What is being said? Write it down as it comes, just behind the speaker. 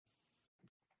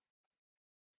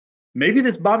maybe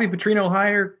this Bobby Petrino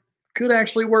hire could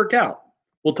actually work out.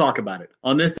 We'll talk about it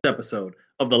on this episode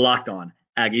of the Locked On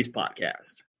Aggies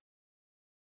podcast.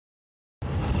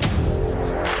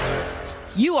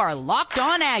 You are Locked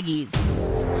On Aggies,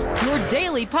 your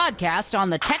daily podcast on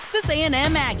the Texas A&M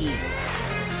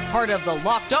Aggies. Part of the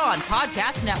Locked On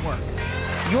Podcast Network,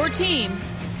 your team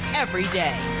every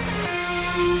day.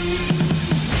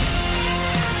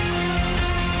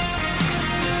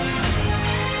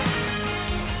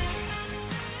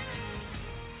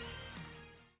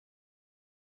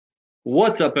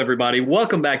 What's up, everybody?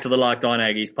 Welcome back to the Locked On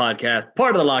Aggies podcast,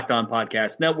 part of the Locked On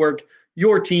Podcast Network,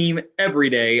 your team every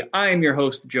day. I am your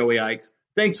host, Joey Ikes.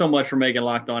 Thanks so much for making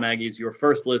Locked On Aggies your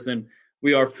first listen.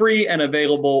 We are free and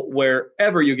available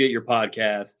wherever you get your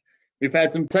podcast. We've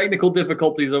had some technical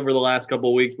difficulties over the last couple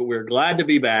of weeks, but we're glad to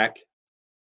be back.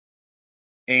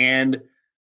 And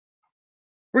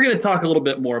we're going to talk a little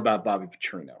bit more about Bobby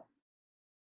Petrino.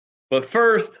 But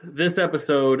first, this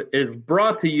episode is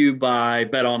brought to you by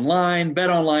BetOnline.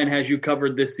 BetOnline has you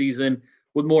covered this season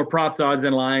with more props, odds,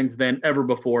 and lines than ever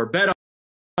before.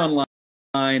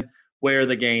 BetOnline, where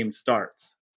the game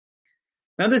starts.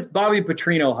 Now, this Bobby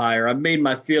Petrino hire, I've made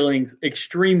my feelings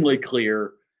extremely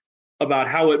clear about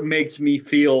how it makes me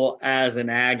feel as an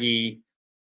Aggie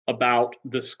about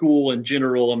the school in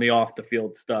general and the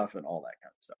off-the-field stuff and all that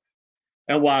kind of stuff.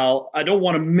 And while I don't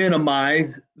want to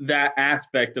minimize that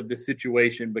aspect of the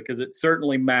situation because it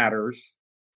certainly matters,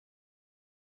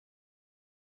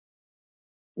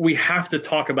 we have to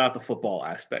talk about the football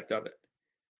aspect of it.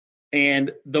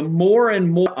 And the more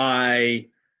and more I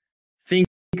think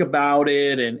about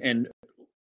it and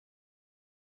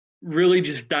really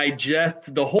just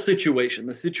digest the whole situation,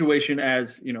 the situation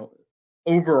as,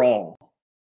 overall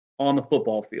on the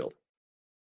football field,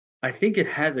 I think it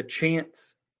has a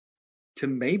chance to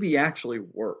maybe actually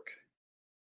work.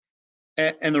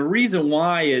 And the reason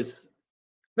why is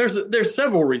there's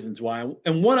several reasons why.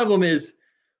 And one of them is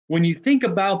when you think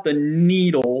about the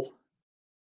needle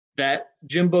that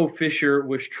Jimbo Fisher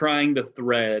was trying to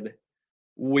thread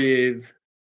with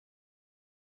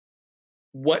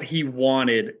what he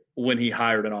wanted when he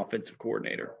hired an offensive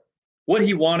coordinator. What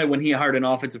he wanted when he hired an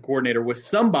offensive coordinator was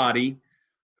somebody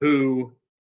who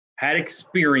had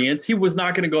experience. He was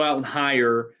not going to go out and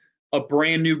hire a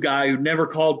brand new guy who never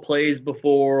called plays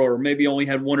before or maybe only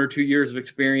had 1 or 2 years of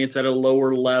experience at a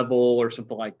lower level or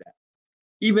something like that.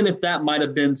 Even if that might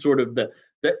have been sort of the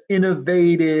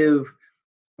innovative,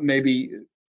 maybe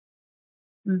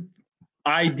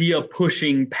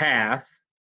idea-pushing path,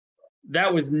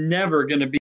 that was never going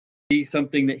to be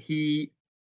something that he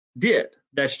did.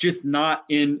 That's just not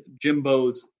in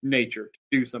Jimbo's nature to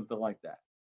do something like that.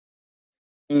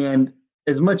 And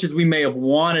as much as we may have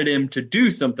wanted him to do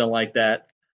something like that,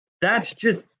 that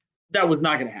was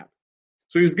not going to happen.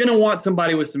 So he was going to want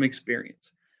somebody with some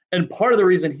experience. And part of the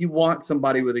reason he wants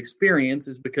somebody with experience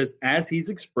is because, as he's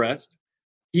expressed,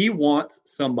 he wants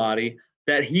somebody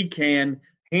that he can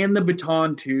hand the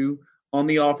baton to on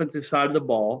the offensive side of the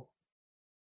ball,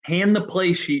 hand the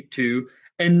play sheet to,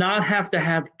 and not have to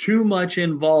have too much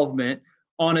involvement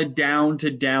on a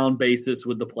down-to-down basis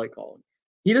with the play calling.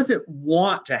 He doesn't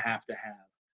want to have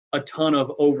a ton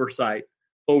of oversight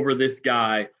over this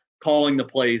guy calling the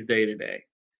plays day to day.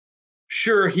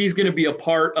 Sure, he's going to be a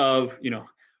part of,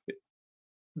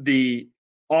 the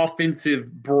offensive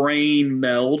brain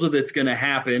meld that's going to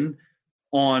happen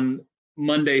on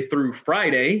Monday through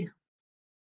Friday.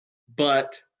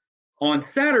 But on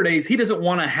Saturdays, he doesn't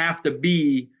want to have to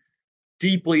be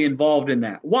deeply involved in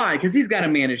that. Why? Because he's got to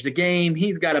manage the game.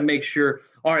 He's got to make sure,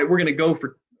 all right, we're going to go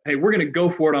for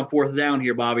it on 4th down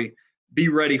here, Bobby. Be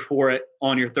ready for it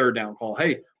on your 3rd down call.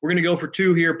 Hey, we're going to go for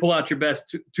 2 here. Pull out your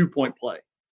best 2-point play.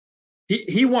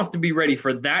 He wants to be ready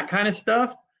for that kind of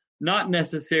stuff, not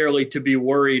necessarily to be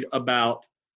worried about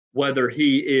whether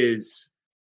he is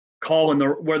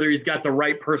whether he's got the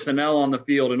right personnel on the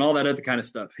field and all that other kind of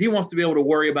stuff. He wants to be able to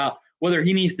worry about whether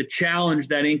he needs to challenge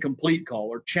that incomplete call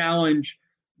or challenge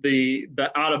the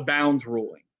out of bounds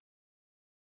ruling.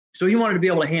 So he wanted to be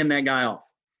able to hand that guy off.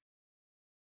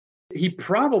 He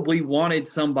probably wanted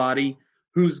somebody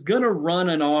who's going to run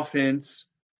an offense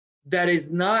that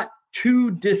is not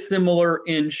too dissimilar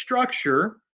in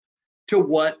structure to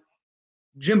what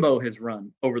Jimbo has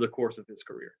run over the course of his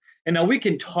career. And now we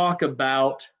can talk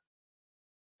about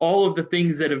all of the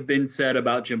things that have been said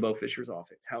about Jimbo Fisher's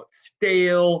offense, how it's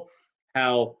stale,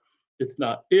 how it's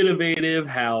not innovative,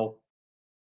 how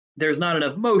there's not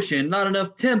enough motion, not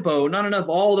enough tempo, not enough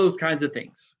all those kinds of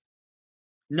things.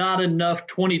 Not enough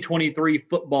 2023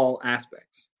 football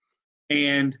aspects.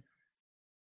 And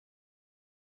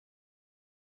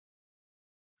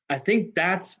I think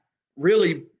that's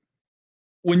really,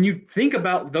 when you think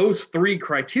about those three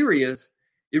criterias,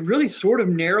 it really sort of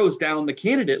narrows down the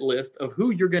candidate list of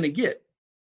who you're going to get.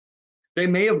 They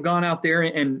may have gone out there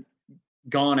and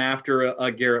gone after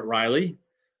a Garrett Riley,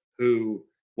 who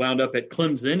wound up at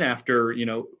Clemson after,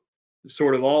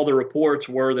 sort of all the reports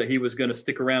were that he was going to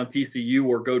stick around TCU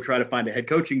or go try to find a head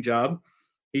coaching job.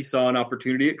 He saw an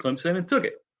opportunity at Clemson and took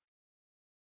it.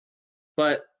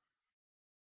 But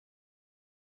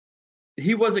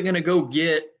he wasn't going to go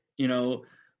get,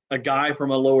 a guy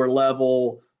from a lower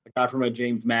level, a guy from a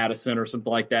James Madison or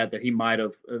something like that he might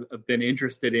have been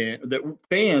interested in, that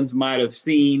fans might have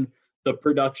seen the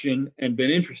production and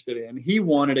been interested in. He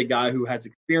wanted a guy who has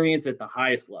experience at the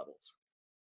highest levels.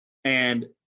 And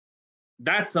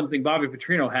that's something Bobby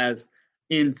Petrino has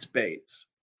in spades.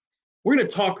 We're going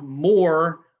to talk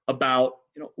more about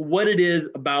what it is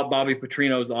about Bobby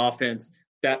Petrino's offense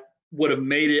that would have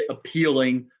made it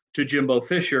appealing to Jimbo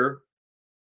Fisher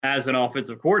as an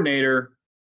offensive coordinator.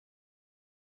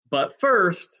 But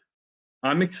first,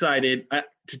 I'm excited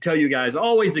to tell you guys,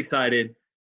 always excited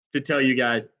to tell you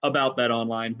guys about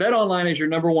BetOnline. BetOnline is your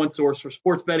number one source for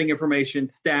sports betting information,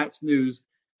 stats, news,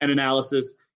 and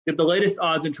analysis. Get the latest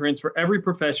odds and trends for every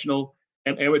professional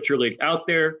and amateur league out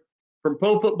there. From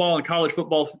pro football and college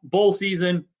football bowl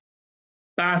season,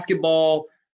 basketball,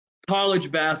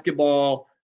 college basketball,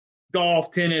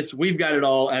 golf, tennis, we've got it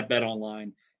all at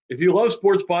BetOnline. If you love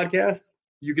sports podcasts,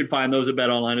 you can find those at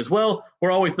BetOnline as well.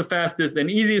 We're always the fastest and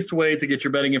easiest way to get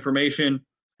your betting information.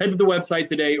 Head to the website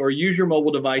today or use your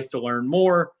mobile device to learn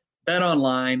more.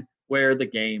 BetOnline, where the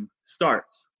game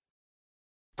starts.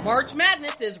 March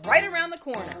Madness is right around the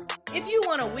corner. If you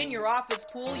want to win your office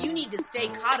pool, you need to stay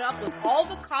caught up with all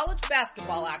the college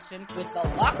basketball action with the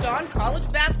Locked On College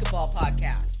Basketball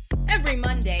Podcast. Every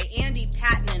Monday, Andy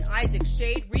Patton and Isaac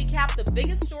Shade recap the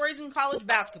biggest stories in college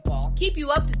basketball, keep you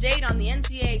up to date on the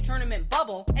NCAA tournament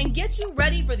bubble, and get you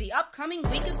ready for the upcoming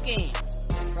week of games.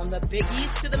 From the Big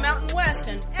East to the Mountain West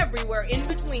and everywhere in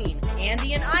between,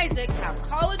 Andy and Isaac have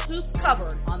college hoops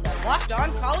covered on the Locked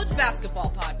On College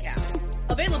Basketball Podcast.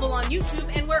 Available on YouTube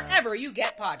and wherever you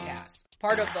get podcasts.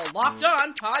 Part of the Locked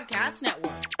On Podcast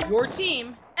Network. Your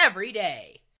team every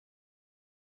day.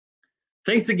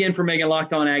 Thanks again for making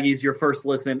Locked On Aggies your first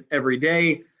listen every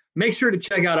day. Make sure to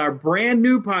check out our brand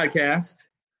new podcast,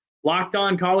 Locked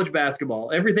On College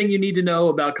Basketball. Everything you need to know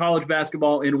about college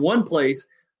basketball in one place,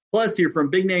 plus hear from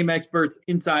big-name experts,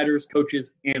 insiders,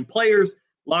 coaches, and players.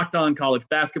 Locked On College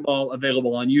Basketball,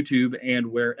 available on YouTube and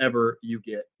wherever you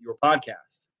get your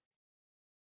podcasts.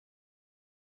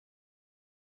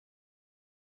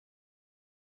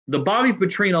 The Bobby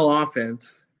Petrino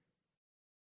offense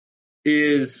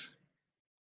is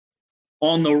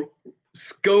on the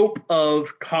scope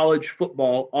of college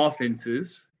football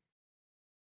offenses,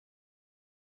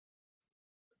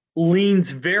 leans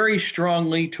very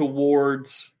strongly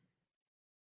towards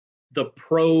the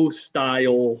pro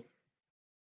style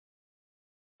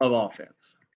of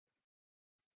offense.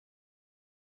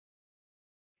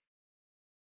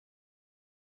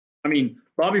 I mean,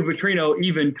 Bobby Petrino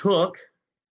even took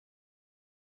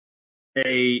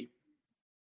an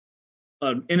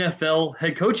NFL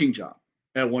head coaching job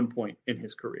at one point in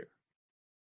his career.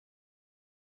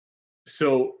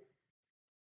 So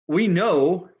we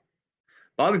know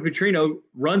Bobby Petrino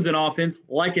runs an offense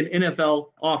like an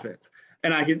NFL offense.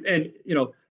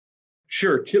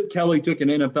 Sure, Chip Kelly took an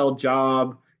NFL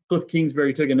job. Cliff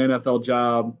Kingsbury took an NFL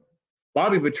job.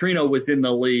 Bobby Petrino was in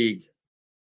the league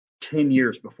 10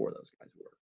 years before those guys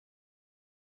were.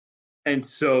 And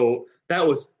so that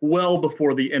was well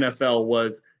before the NFL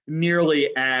was nearly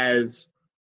as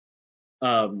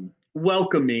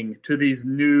welcoming to these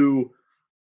new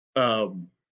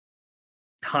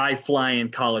high-flying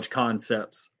college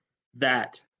concepts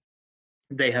that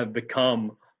they have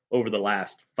become over the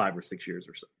last 5 or 6 years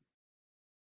or so.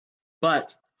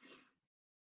 But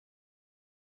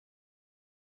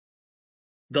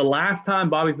the last time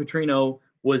Bobby Petrino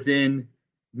was in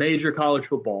major college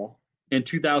football in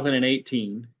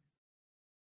 2018,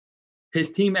 his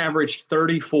team averaged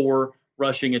 34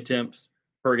 rushing attempts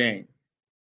per game.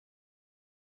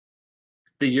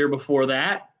 The year before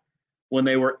that, when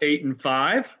they were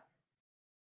 8-5,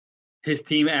 his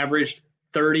team averaged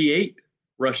 38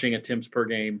 rushing attempts per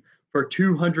game for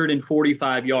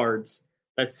 245 yards.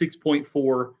 That's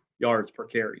 6.4 yards per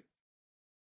carry.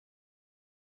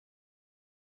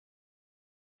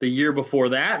 The year before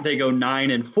that, they go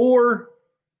 9-4.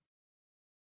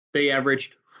 They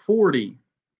averaged 40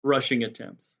 rushing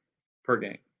attempts per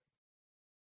game.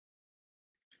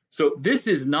 So this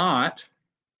is not,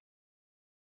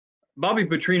 Bobby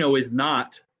Petrino is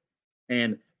not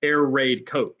an air raid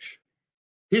coach.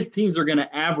 his teams are going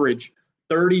to average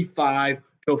 35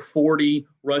 to 40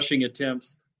 rushing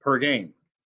attempts per game.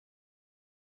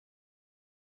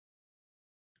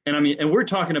 And I mean, and we're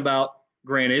talking about,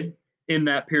 granted, in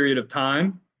that period of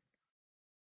time,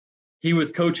 he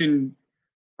was coaching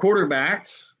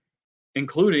quarterbacks,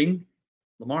 including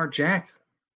Lamar Jackson.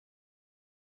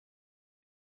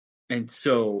 And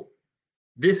so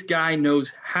this guy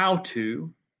knows how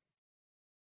to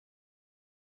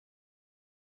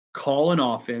call an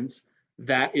offense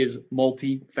that is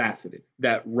multifaceted,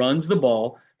 that runs the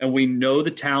ball. And we know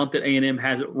the talent that A&M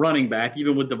has at running back,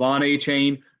 even with Devon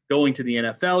Achane going to the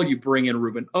NFL. You bring in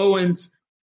Ruben Owens.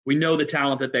 We know the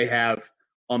talent that they have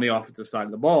on the offensive side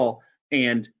of the ball.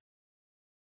 And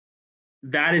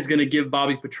that is going to give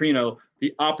Bobby Petrino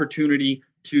the opportunity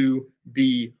to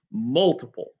be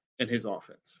multiple in his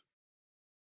offense.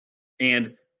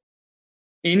 And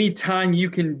anytime you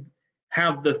can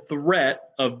have the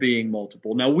threat of being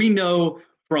multiple. Now, we know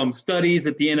from studies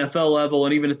at the NFL level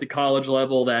and even at the college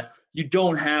level that you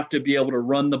don't have to be able to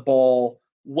run the ball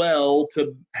well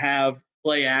to have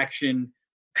play action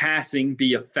passing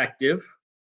be effective.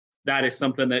 That is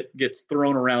something that gets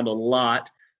thrown around a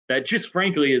lot. That just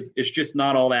frankly is just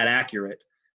not all that accurate.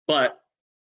 But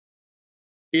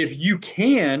if you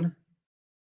can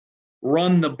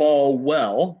run the ball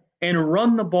well and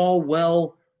run the ball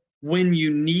well when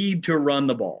you need to run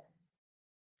the ball,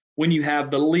 when you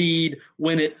have the lead,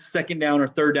 when it's second down or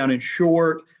third down and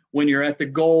short, when you're at the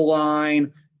goal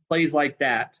line, plays like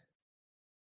that.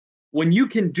 When you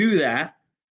can do that,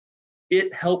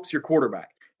 it helps your quarterback.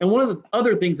 And one of the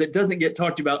other things that doesn't get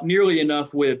talked about nearly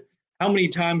enough with how many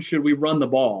times should we run the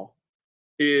ball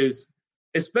is,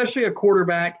 especially a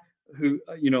quarterback who,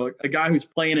 a guy who's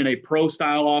playing in a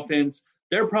pro-style offense,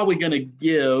 they're probably going to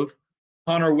give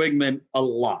Connor Wigman a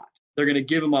lot. They're going to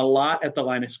give him a lot at the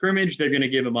line of scrimmage. They're going to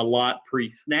give him a lot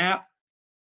pre-snap.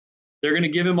 They're going to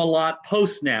give him a lot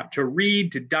post-snap to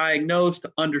read, to diagnose,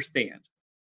 to understand.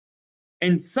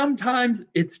 And sometimes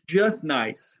it's just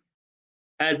nice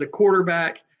as a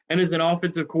quarterback and as an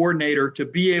offensive coordinator to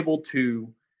be able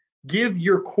to give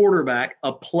your quarterback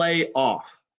a play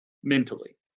off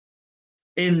mentally.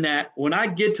 In that when I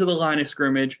get to the line of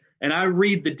scrimmage and I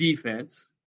read the defense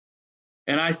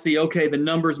and I see, okay, the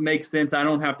numbers make sense, I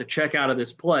don't have to check out of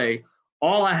this play.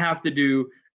 All I have to do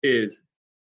is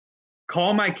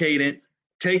call my cadence,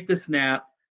 take the snap,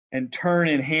 and turn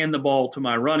and hand the ball to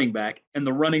my running back. And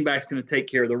the running back's going to take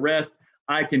care of the rest.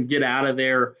 I can get out of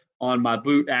there on my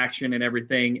boot action and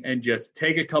everything and just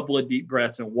take a couple of deep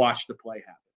breaths and watch the play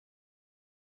happen.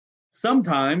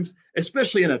 Sometimes,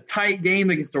 especially in a tight game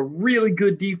against a really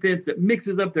good defense that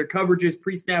mixes up their coverages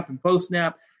pre-snap and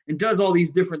post-snap and does all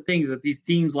these different things that these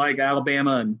teams like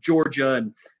Alabama and Georgia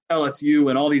and LSU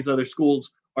and all these other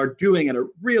schools are doing at a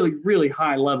really, really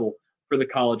high level for the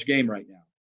college game right now.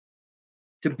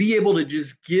 To be able to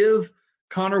just give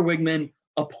Connor Wigman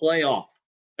a playoff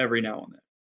every now and then.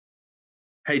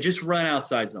 Hey, just run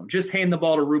outside zone. Just hand the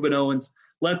ball to Ruben Owens.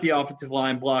 Let the offensive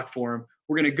line block for him.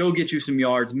 We're going to go get you some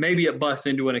yards. Maybe it busts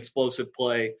into an explosive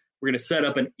play. We're going to set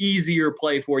up an easier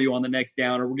play for you on the next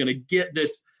down, or we're going to get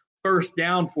this first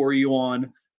down for you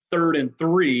on 3rd and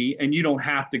 3, and you don't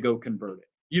have to go convert it.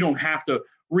 You don't have to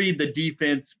read the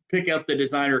defense, pick up the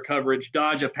designer coverage,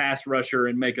 dodge a pass rusher,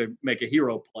 and make a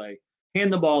hero play.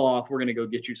 Hand the ball off. We're going to go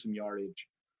get you some yardage.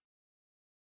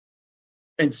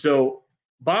 And so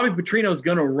Bobby Petrino is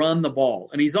going to run the ball,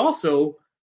 and he's also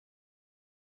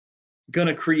going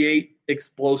to create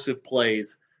explosive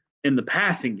plays in the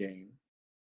passing game.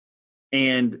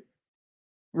 And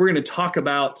we're going to talk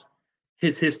about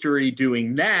his history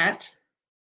doing that.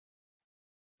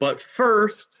 But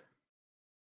first,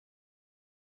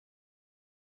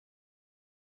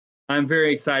 I'm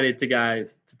very excited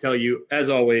to tell you, as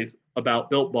always, about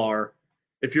Built Bar.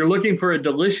 If you're looking for a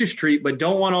delicious treat but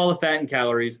don't want all the fat and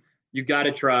calories, you've got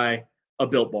to try a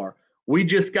Built Bar. We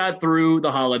just got through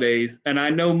the holidays, and I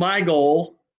know my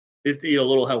goal is to eat a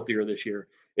little healthier this year.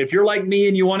 If you're like me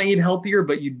and you want to eat healthier,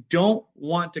 but you don't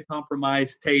want to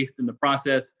compromise taste in the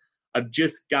process, I've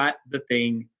just got the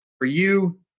thing for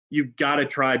you. You've got to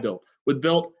try Built. With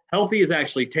Built, healthy is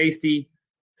actually tasty.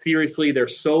 Seriously, they're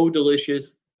so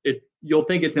delicious. You'll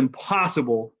think it's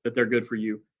impossible that they're good for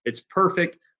you. It's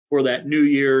perfect for that New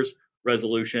Year's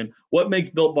resolution. What makes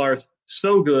Built Bars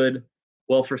so good?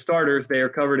 Well, for starters, they are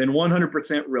covered in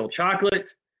 100% real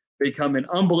chocolate. They come in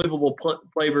unbelievable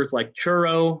flavors like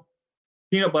churro,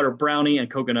 peanut butter brownie, and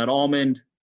coconut almond.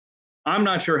 I'm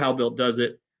not sure how Built does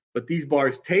it, but these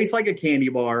bars taste like a candy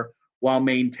bar while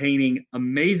maintaining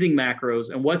amazing macros.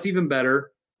 And what's even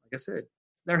better, like I said,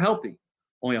 they're healthy.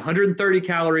 Only 130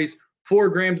 calories, 4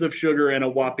 grams of sugar, and a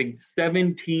whopping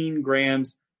 17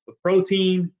 grams of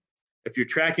protein. If you're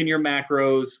tracking your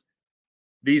macros,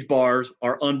 these bars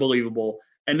are unbelievable.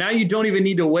 And now you don't even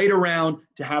need to wait around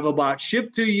to have a box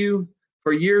shipped to you.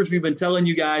 For years, we've been telling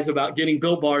you guys about getting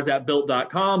Built Bars at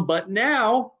Built.com, but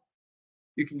now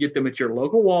you can get them at your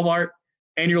local Walmart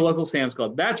and your local Sam's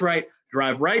Club. That's right.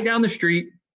 Drive right down the street.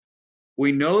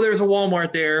 We know there's a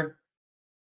Walmart there.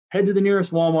 Head to the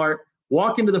nearest Walmart,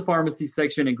 walk into the pharmacy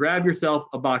section, and grab yourself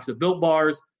a box of Built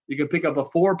Bars. You can pick up a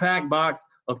 4-pack box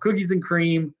of cookies and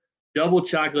cream, double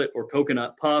chocolate, or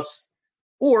coconut puffs.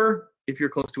 Or if you're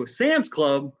close to a Sam's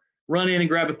Club, run in and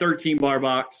grab a 13-bar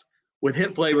box with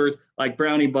hit flavors like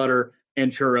brownie butter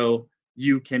and churro.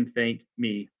 You can thank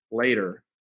me later.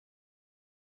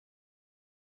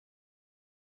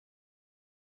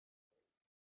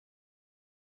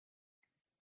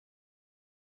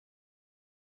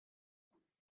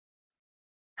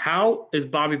 How is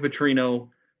Bobby Petrino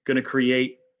going to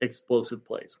create explosive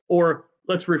plays? Or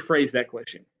let's rephrase that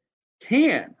question.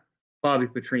 Can Bobby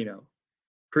Petrino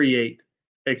create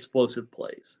explosive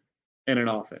plays in an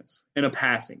offense, in a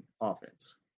passing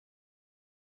offense?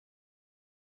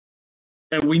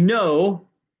 And we know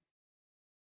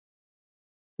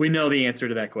the answer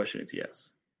to that question is yes.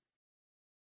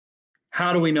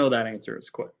 How do we know that answer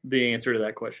is the answer to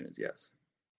that question is yes?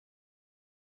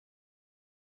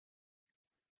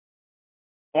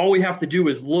 All we have to do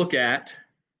is look back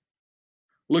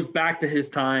to his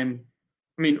time.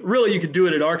 I mean, really, you could do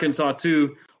it at Arkansas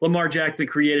too. Lamar Jackson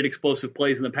created explosive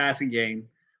plays in the passing game,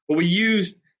 but we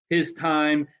used his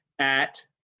time at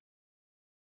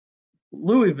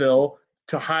Louisville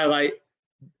to highlight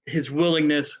his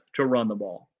willingness to run the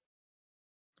ball.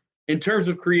 In terms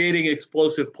of creating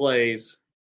explosive plays,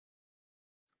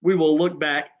 we will look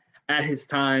back at his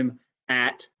time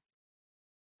at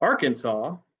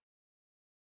Arkansas,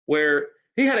 where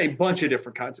he had a bunch of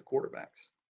different kinds of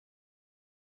quarterbacks.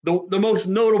 The most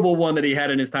notable one that he had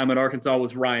in his time at Arkansas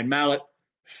was Ryan Mallett,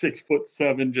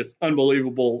 6'7", just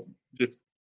unbelievable, just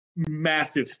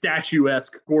massive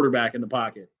statuesque quarterback in the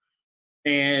pocket.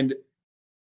 And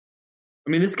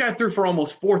I mean, this guy threw for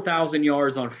almost 4,000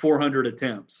 yards on 400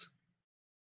 attempts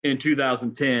in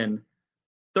 2010,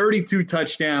 32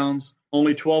 touchdowns,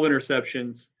 only 12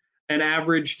 interceptions, and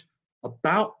averaged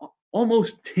about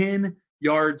almost 10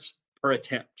 yards per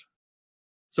attempt.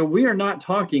 So we are not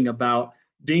talking about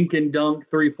dink and dunk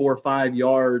 3, 4, 5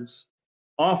 yards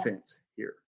offense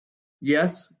here.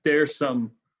 Yes, there's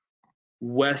some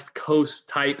West Coast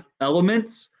type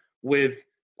elements with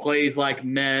plays like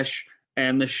mesh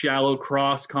and the shallow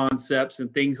cross concepts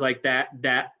and things like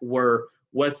that were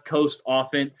West Coast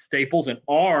offense staples and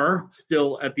are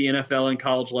still at the NFL and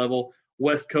college level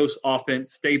West Coast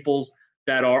offense staples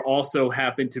that are also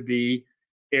happen to be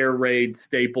air raid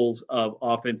staples of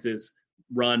offenses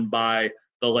run by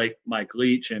the late Mike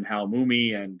Leach and Hal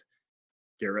Mooney and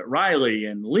Garrett Riley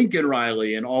and Lincoln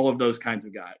Riley and all of those kinds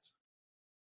of guys.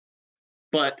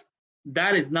 But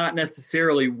that is not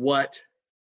necessarily what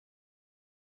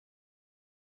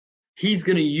he's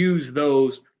going to use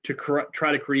those to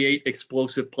try to create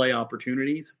explosive play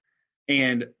opportunities.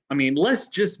 And, I mean, let's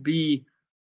just be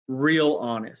real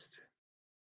honest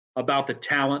about the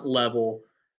talent level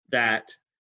that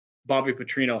Bobby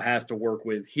Petrino has to work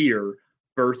with here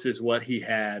versus what he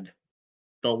had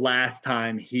the last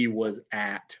time he was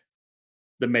at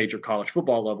the major college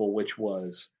football level, which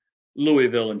was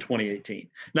Louisville in 2018.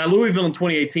 Now, Louisville in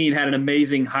 2018 had an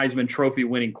amazing Heisman Trophy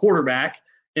winning quarterback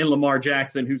in Lamar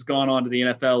Jackson, who's gone on to the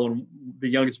NFL and the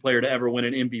youngest player to ever win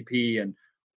an MVP, and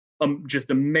just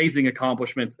amazing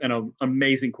accomplishments and an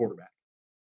amazing quarterback.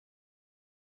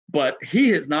 But he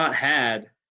has not had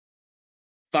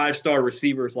 5-star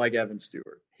receivers like Evan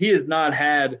Stewart. He has not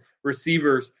had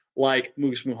receivers like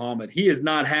Moose Muhammad. He has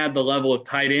not had the level of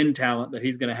tight end talent that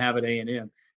he's going to have at A&M.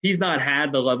 He's not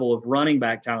had the level of running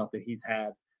back talent that he's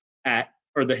had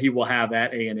that he will have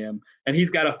at A&M. And he's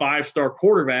got a 5-star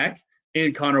quarterback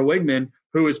in Connor Wigman,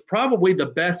 who is probably the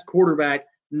best quarterback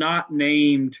not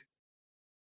named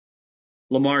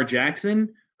Lamar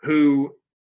Jackson, who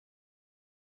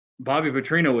Bobby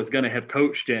Petrino was going to have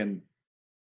coached in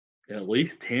at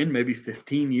least 10, maybe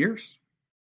 15 years.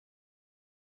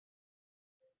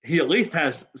 He at least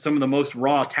has some of the most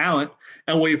raw talent.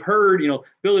 And we've heard,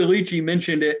 Billy Leachy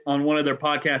mentioned it on one of their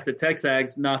podcasts at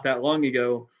Texags not that long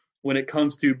ago. When it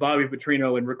comes to Bobby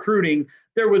Petrino and recruiting,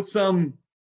 there was some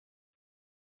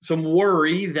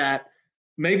worry that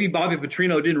maybe Bobby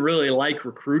Petrino didn't really like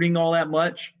recruiting all that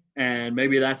much, and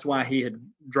maybe that's why he had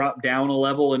dropped down a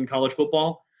level in college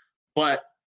football. But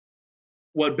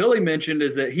what Billy mentioned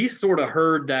is that he sort of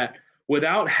heard that,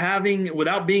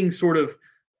 without being sort of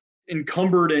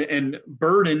encumbered and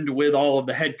burdened with all of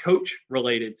the head coach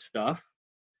related stuff,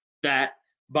 that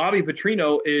Bobby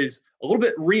Petrino is a little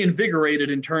bit reinvigorated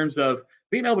in terms of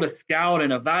being able to scout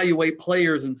and evaluate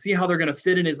players and see how they're going to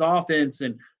fit in his offense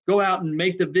and go out and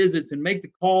make the visits and make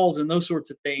the calls and those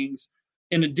sorts of things,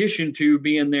 in addition to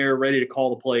being there ready to call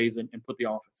the plays and put the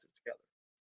offenses together.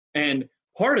 And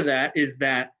part of that is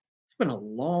that it's been a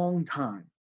long time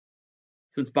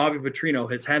since Bobby Petrino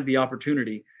has had the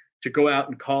opportunity to go out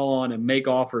and call on and make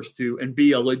offers to and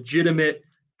be a legitimate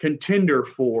contender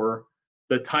for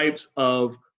the types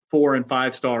of 4- and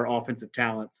 5-star offensive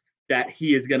talents that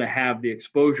he is going to have the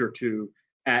exposure to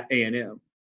at A&M.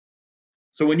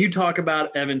 So when you talk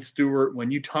about Evan Stewart,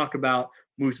 when you talk about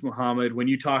Moose Muhammad, when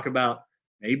you talk about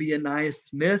maybe Ainias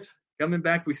Smith coming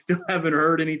back, we still haven't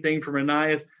heard anything from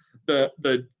Ainias.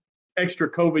 The extra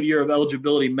COVID year of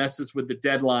eligibility messes with the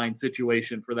deadline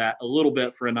situation for that a little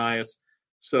bit for Ainias.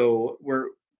 So we're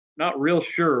not real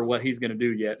sure what he's going to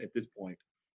do yet at this point.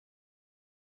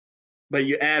 But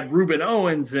you add Reuben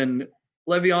Owens and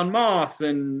Le'Veon Moss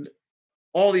and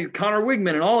all these Connor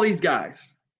Wigman and all these guys.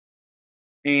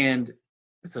 And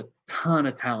it's a ton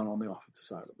of talent on the offensive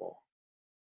side of the ball.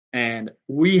 And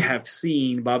we have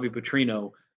seen Bobby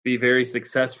Petrino be very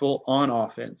successful on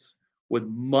offense with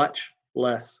much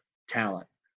less talent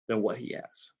than what he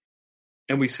has.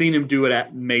 And we've seen him do it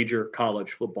at major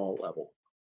college football level.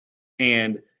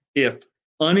 And if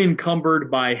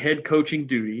unencumbered by head coaching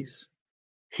duties,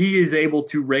 he is able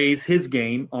to raise his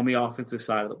game on the offensive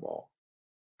side of the ball.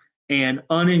 And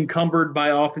unencumbered by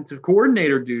offensive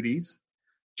coordinator duties,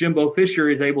 Jimbo Fisher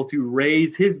is able to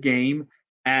raise his game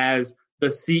as the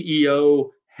CEO,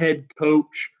 head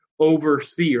coach,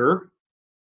 overseer.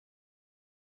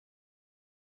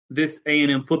 This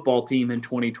A&M football team in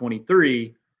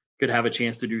 2023 could have a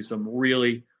chance to do some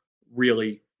really,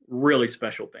 really, really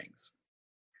special things.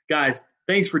 Guys,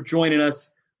 thanks for joining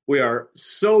us. We are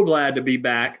so glad to be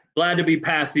back, glad to be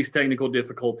past these technical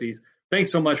difficulties.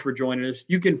 Thanks so much for joining us.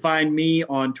 You can find me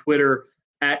on Twitter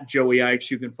at Joey Ikes.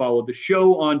 You can follow the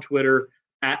show on Twitter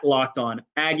at Locked On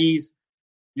Aggies.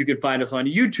 You can find us on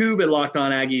YouTube at Locked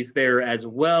On Aggies there as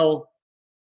well.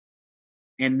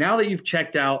 And now that you've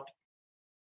checked out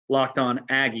Locked On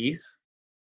Aggies,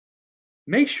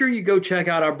 make sure you go check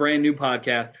out our brand new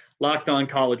podcast, Locked On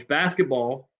College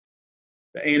Basketball.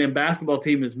 The A&M basketball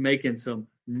team is making some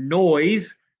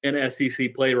noise in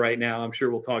SEC play right now. I'm sure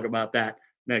we'll talk about that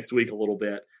next week a little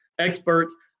bit.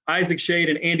 Experts Isaac Shade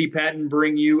and Andy Patton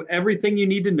bring you everything you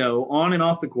need to know on and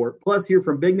off the court, plus hear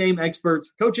from big-name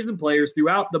experts, coaches, and players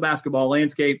throughout the basketball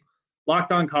landscape.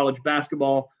 Locked On College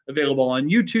Basketball, available on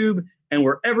YouTube and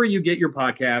wherever you get your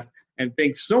podcast. And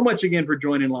thanks so much again for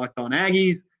joining Locked On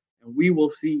Aggies, and we will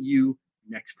see you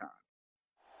next time.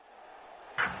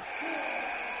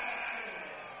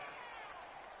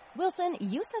 Wilson,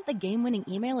 you sent the game-winning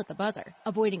email at the buzzer,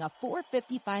 avoiding a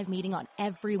 4:55 meeting on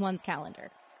everyone's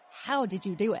calendar. How did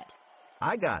you do it?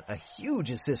 I got a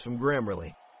huge assist from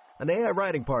Grammarly, an AI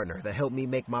writing partner that helped me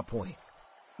make my point.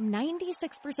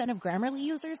 96% of Grammarly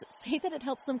users say that it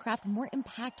helps them craft more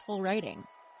impactful writing.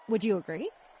 Would you agree?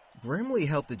 Grammarly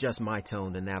helped adjust my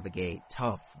tone to navigate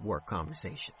tough work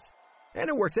conversations. And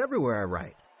it works everywhere I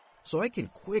write, so I can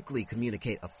quickly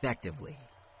communicate effectively.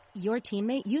 Your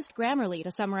teammate used Grammarly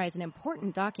to summarize an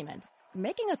important document,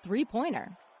 making a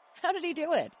 3-pointer. How did he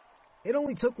do it? It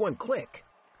only took one click.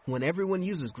 When everyone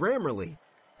uses Grammarly,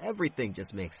 everything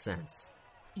just makes sense.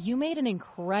 You made an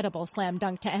incredible slam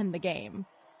dunk to end the game.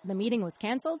 The meeting was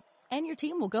canceled, and your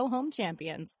team will go home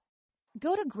champions.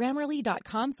 Go to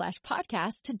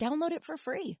Grammarly.com/podcast to download it for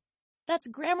free. That's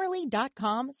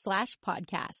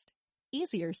Grammarly.com/podcast.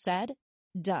 Easier said,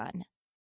 done.